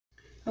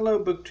Hello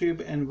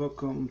BookTube and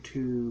welcome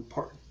to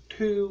part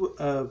 2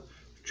 of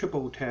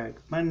Triple Tag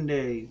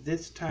Monday.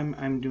 This time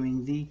I'm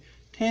doing the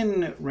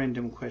 10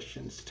 random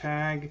questions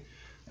tag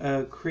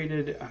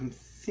created, I'm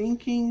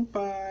thinking,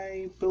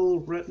 by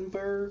Bill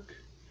Ruttenberg.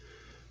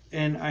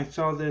 And I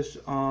saw this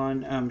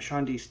on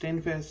Sean D.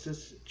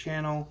 Stanfast's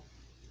channel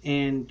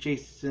and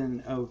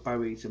Jason of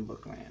Byways in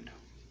Bookland.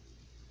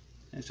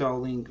 And so I'll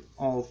link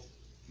all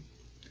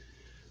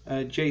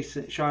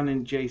Sean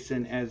and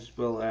Jason as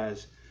well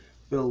as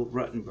Bill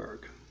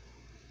Ruttenberg.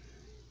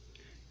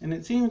 And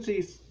it seems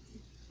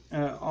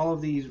all of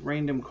these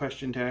random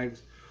question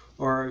tags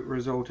are a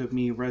result of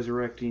me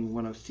resurrecting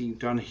one of Steve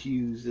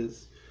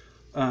Donahue's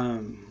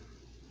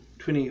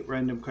 28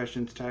 random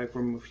questions tag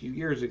from a few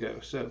years ago.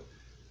 So,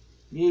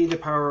 yay, the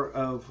power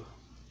of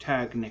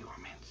tag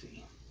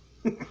necromancy.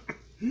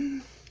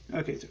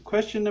 Okay, so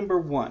question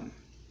number 1.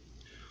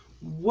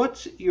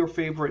 What's your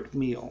favorite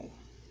meal?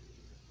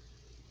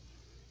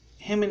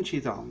 Ham and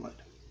cheese omelet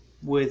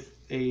with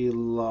a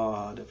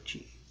lot of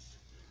cheese.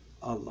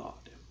 A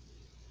lot.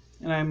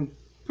 And I'm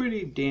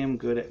pretty damn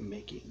good at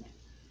making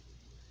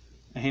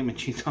a ham and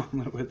cheese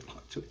omelet with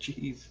lots of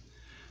cheese.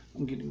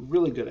 I'm getting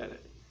really good at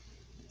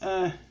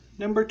it.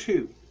 Number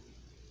 2.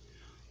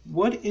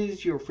 What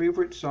is your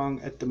favorite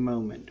song at the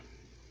moment?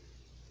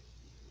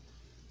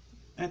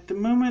 At the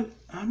moment,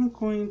 I'm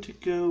going to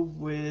go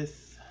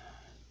with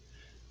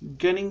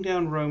Gunning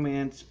Down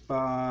Romance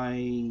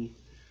by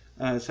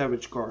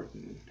Savage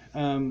Garden.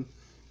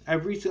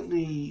 I've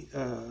recently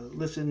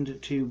listened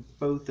to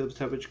both of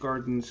Savage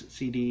Garden's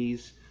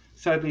CDs.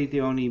 Sadly, they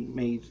only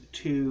made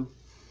 2,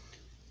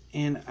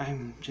 and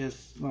I'm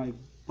just like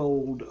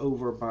bowled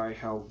over by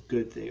how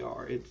good they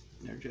are.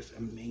 They're just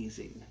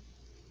amazing.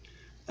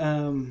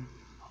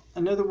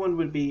 Another one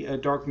would be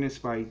Darkness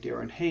by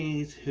Darren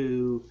Hayes,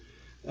 who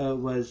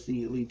was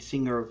the lead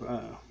singer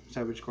of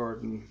Savage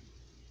Garden.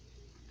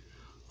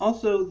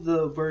 Also,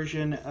 the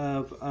version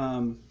of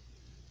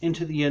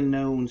Into the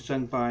Unknown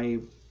sung by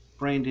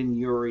Brandon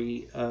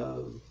Urie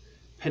of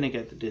Panic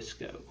at the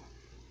Disco.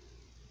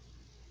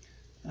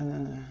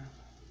 And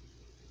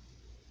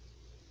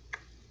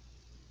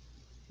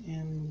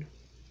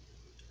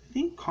I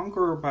think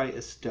Conqueror by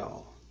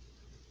Estelle.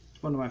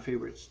 It's one of my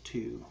favorites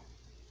too.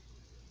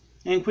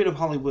 And Queen of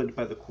Hollywood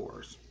by The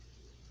Corrs.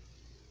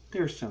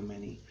 There's so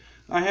many.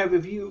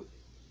 If you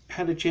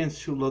had a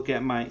chance to look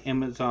at my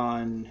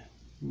Amazon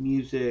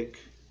Music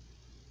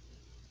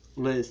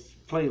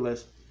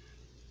playlist,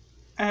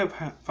 I have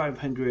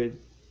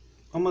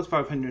almost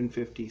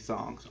 550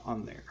 songs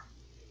on there.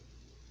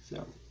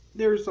 So,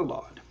 there's a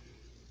lot.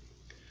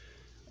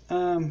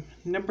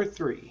 Number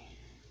 3.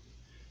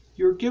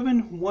 You're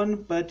given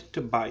one butt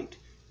to bite.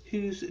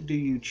 Whose do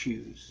you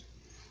choose?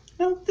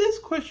 Now, this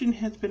question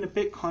has been a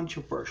bit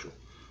controversial.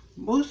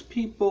 Most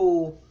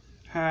people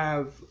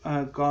have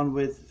gone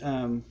with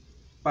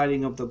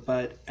biting of the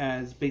butt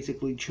as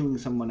basically chewing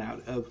someone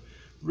out.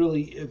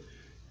 If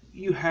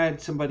you had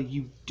somebody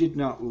you did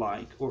not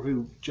like or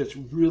who just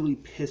really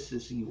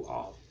pisses you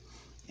off,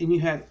 and you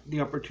had the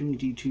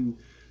opportunity to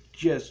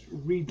just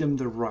read them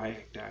the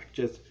riot act,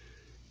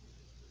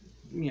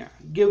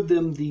 give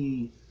them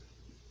the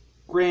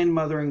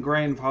grandmother and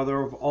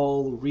grandfather of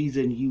all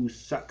reason you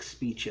suck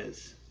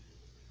speeches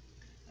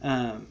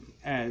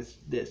as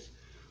this.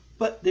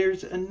 But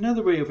there's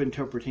another way of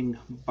interpreting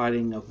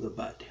biting of the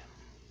butt,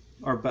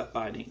 or butt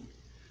biting,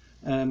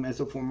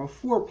 as a form of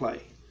foreplay.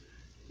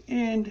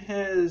 And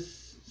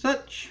as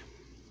such,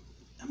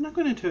 I'm not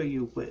going to tell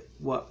you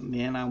what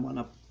man I want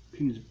to,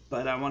 whose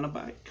butt I want to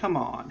bite. Come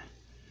on.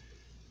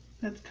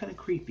 That's kind of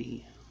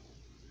creepy.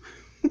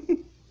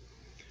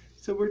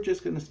 So we're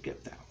just going to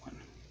skip that one.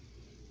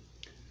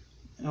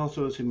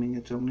 Also assuming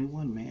it's only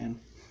one man.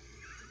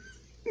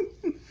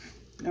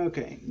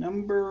 Okay,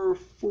 number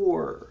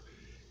 4.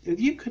 If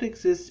you could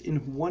exist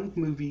in one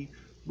movie,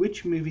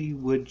 which movie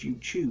would you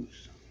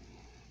choose?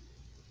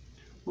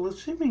 Well,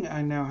 assuming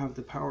I now have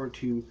the power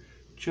to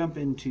jump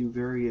into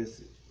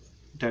various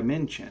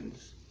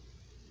dimensions,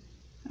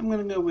 I'm going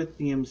to go with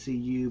the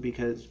MCU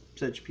because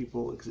such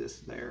people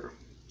exist there.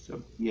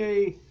 So,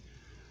 yay!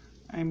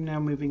 I'm now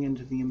moving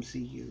into the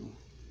MCU.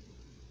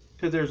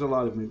 Because there's a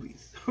lot of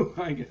movies, so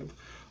I have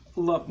a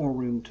lot more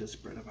room to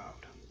spread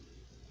about.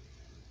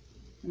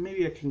 And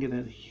maybe I can get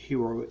a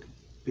heroic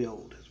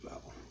build as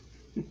well.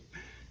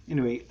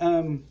 Anyway,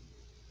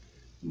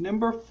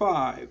 number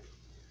 5.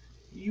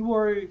 You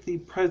are the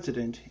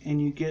president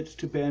and you get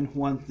to ban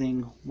one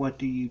thing. What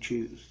do you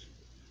choose?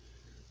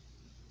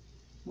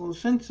 Well,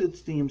 since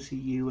it's the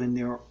MCU and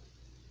there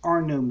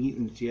are no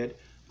mutants yet,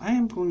 I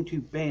am going to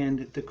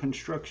ban the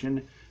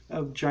construction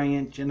of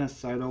giant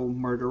genocidal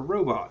murder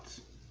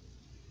robots.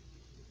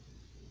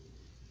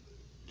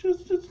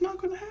 It's not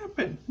going to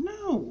happen.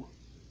 No.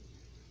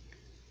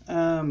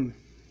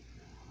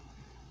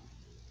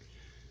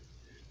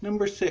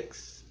 Number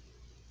 6.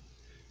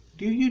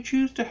 Do you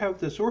choose to have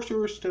the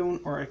Sorcerer's Stone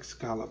or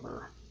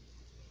Excalibur?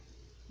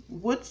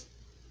 What's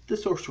the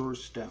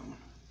Sorcerer's Stone?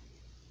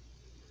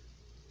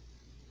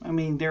 I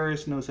mean, there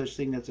is no such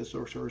thing as a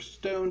Sorcerer's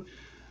Stone.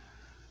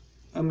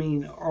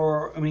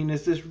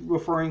 Is this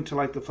referring to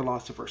like the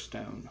Philosopher's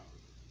Stone?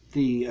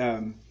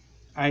 The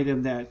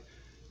item that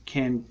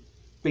can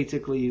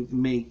basically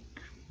make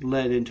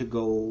lead into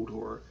gold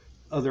or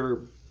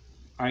other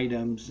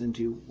items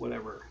into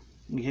whatever.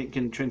 It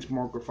can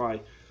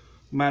transmogrify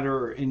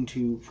matter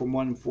from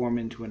one form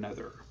into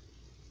another.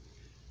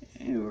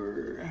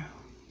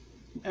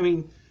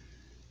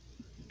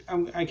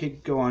 I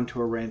could go on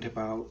to a rant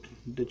about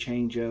the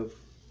change of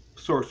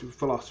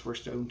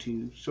Philosopher's Stone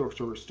to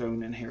Sorcerer's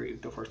Stone in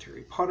the first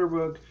Harry Potter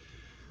book,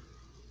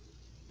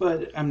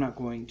 but I'm not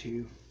going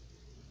to.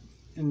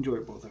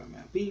 Enjoyable that I'm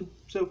happy.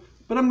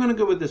 But I'm going to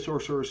go with the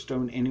Sorcerer's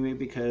Stone anyway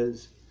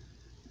because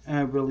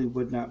I really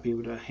would not be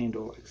able to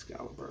handle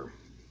Excalibur.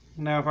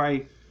 Now, if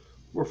I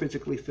were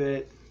physically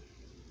fit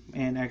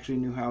and actually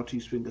knew how to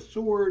swing a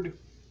sword,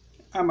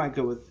 I might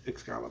go with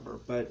Excalibur,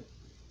 but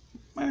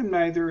I'm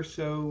neither,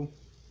 so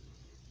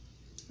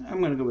I'm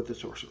going to go with the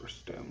Sorcerer's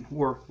Stone,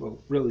 or,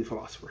 well, really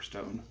Philosopher's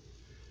Stone.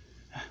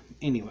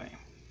 Anyway.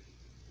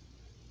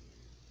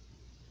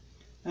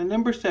 And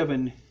number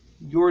 7,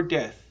 your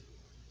death.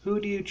 Who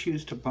do you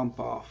choose to bump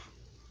off?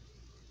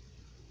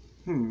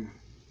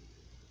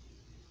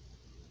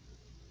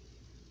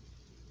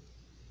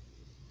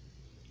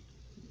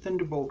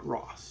 Thunderbolt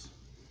Ross.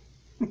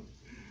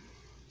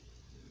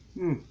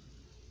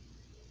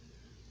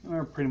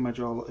 Or pretty much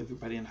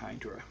everybody in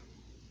Hydra.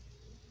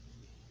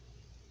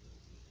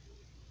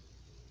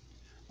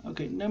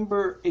 Okay,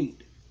 number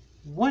 8.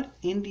 What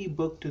indie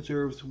book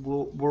deserves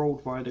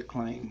worldwide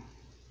acclaim?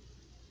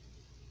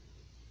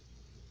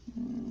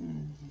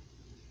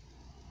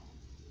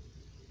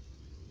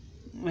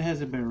 It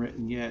hasn't been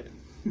written yet.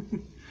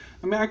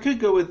 I could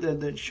go with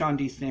the Sean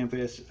D.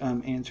 Stanfest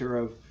answer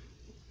of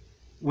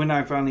when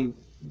I finally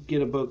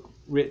get a book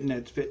written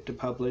that's fit to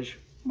publish,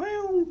 my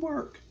own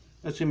work,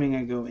 assuming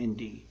I go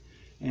indie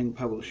in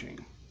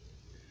publishing.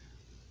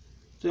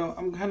 So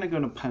I'm kind of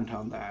going to punt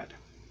on that.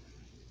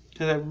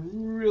 Because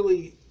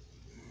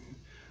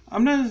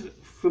I'm not as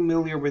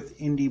familiar with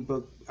indie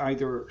book,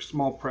 either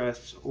small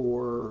press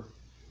or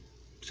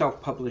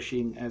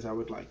self-publishing, as I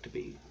would like to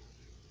be.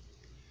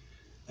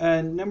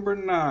 Number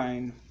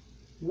 9,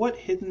 what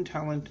hidden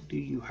talent do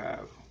you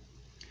have?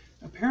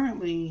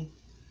 Apparently,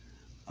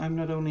 I'm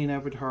not only an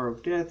avatar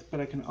of death, but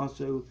I can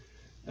also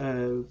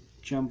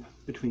jump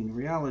between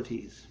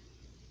realities.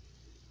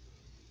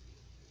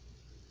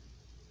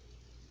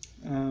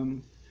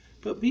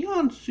 But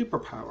beyond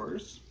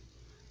superpowers,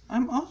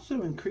 I'm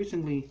also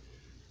increasingly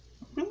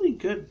a really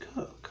good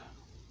cook.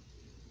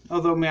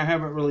 Although I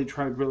haven't really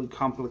tried really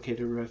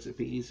complicated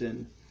recipes,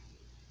 and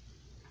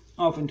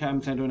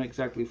oftentimes I don't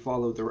exactly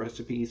follow the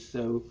recipes,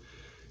 so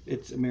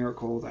it's a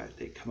miracle that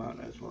they come out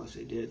as well as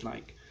they did.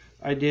 Like,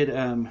 I did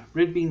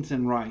red beans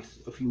and rice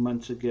a few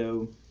months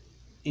ago,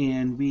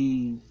 and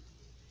we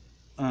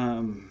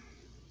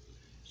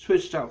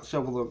switched out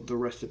several of the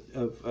rest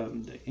of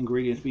the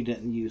ingredients we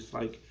didn't use,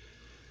 like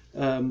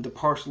the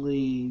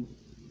parsley.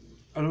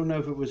 I don't know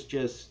if it was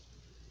just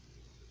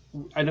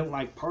I don't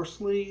like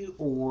parsley,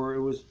 or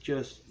it was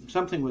just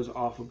something was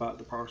off about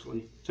the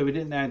parsley, so we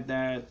didn't add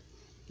that.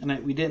 And I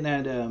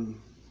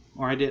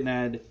didn't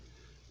add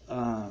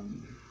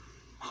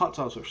hot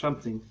sauce or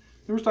something.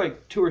 There was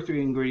like 2 or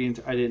 3 ingredients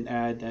I didn't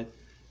add that,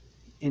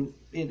 and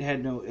it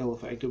had no ill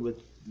effect. It was,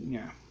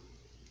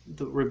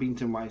 the red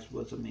beans and rice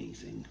was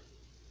amazing.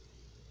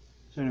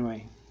 So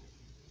anyway,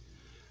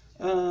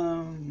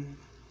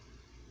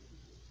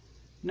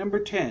 number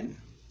 10,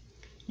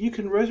 you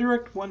can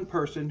resurrect one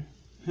person.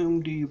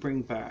 Whom do you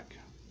bring back?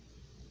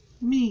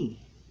 Me.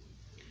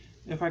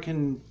 If I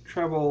can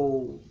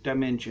travel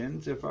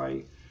dimensions, if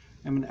I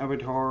am an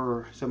avatar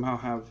or somehow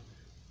have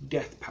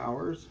death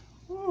powers,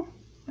 well,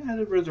 I had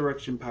a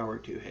resurrection power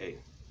too, hey.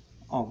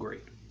 All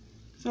great.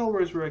 So I'll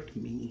resurrect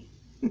me.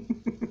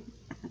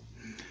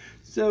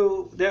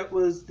 So that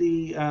was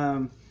the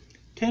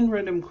 10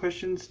 random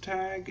questions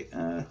tag.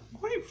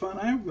 Quite fun.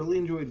 I really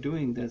enjoyed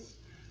doing this.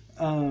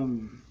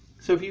 So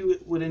if you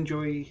would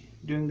enjoy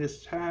doing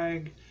this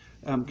tag,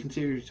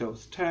 consider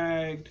yourselves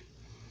tagged.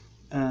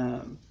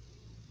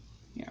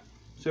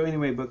 So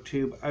anyway,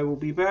 BookTube, I will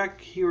be back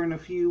here in a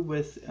few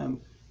with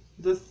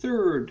the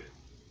 3rd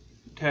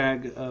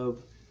tag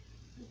of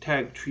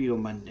Tag Trio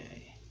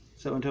Monday.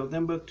 So until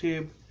then,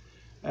 BookTube,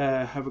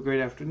 have a great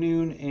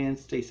afternoon and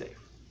stay safe.